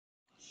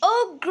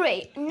Oh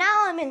great,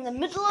 now I'm in the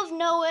middle of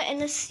nowhere in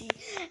the sea,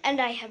 and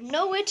I have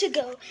nowhere to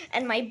go,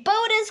 and my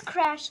boat is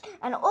crashed,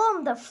 and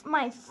all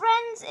my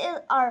friends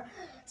are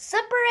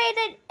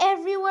separated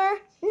everywhere.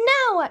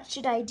 Now what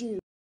should I do?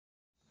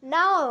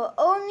 Now our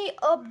only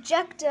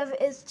objective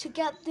is to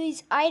get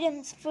these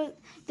items for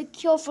the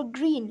cure for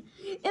Green.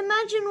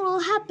 Imagine what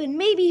will happen.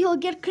 Maybe he'll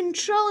get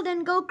controlled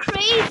and go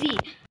crazy.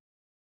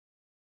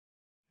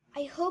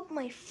 I hope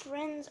my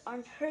friends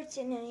aren't hurt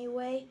in any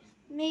way.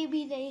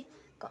 Maybe they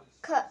got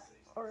cut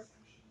or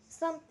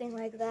something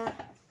like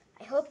that.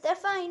 I hope they're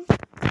fine.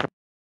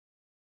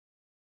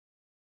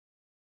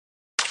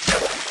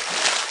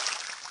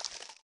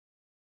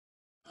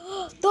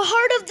 The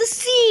heart of the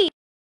sea!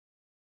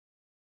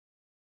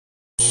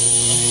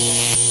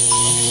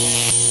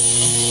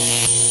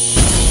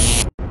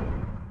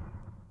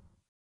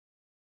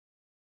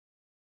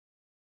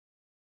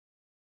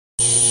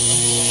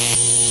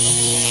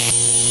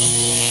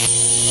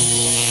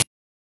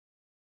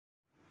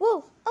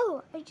 Whoa!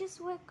 Oh, I just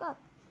woke up.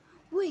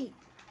 Wait,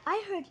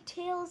 I heard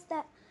tales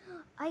that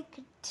I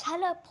could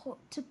teleport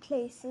to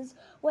places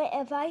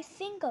wherever I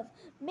think of.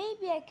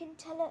 Maybe I can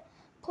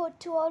teleport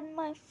to all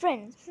my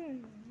friends.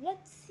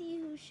 Let's see,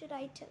 who should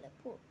I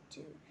teleport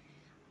to?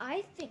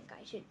 I think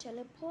I should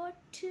teleport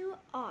to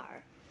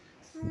R.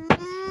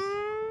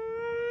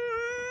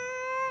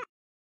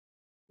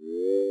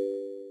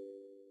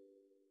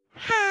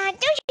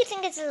 Don't you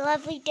think it's a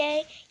lovely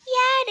day?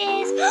 Yeah, it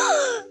is.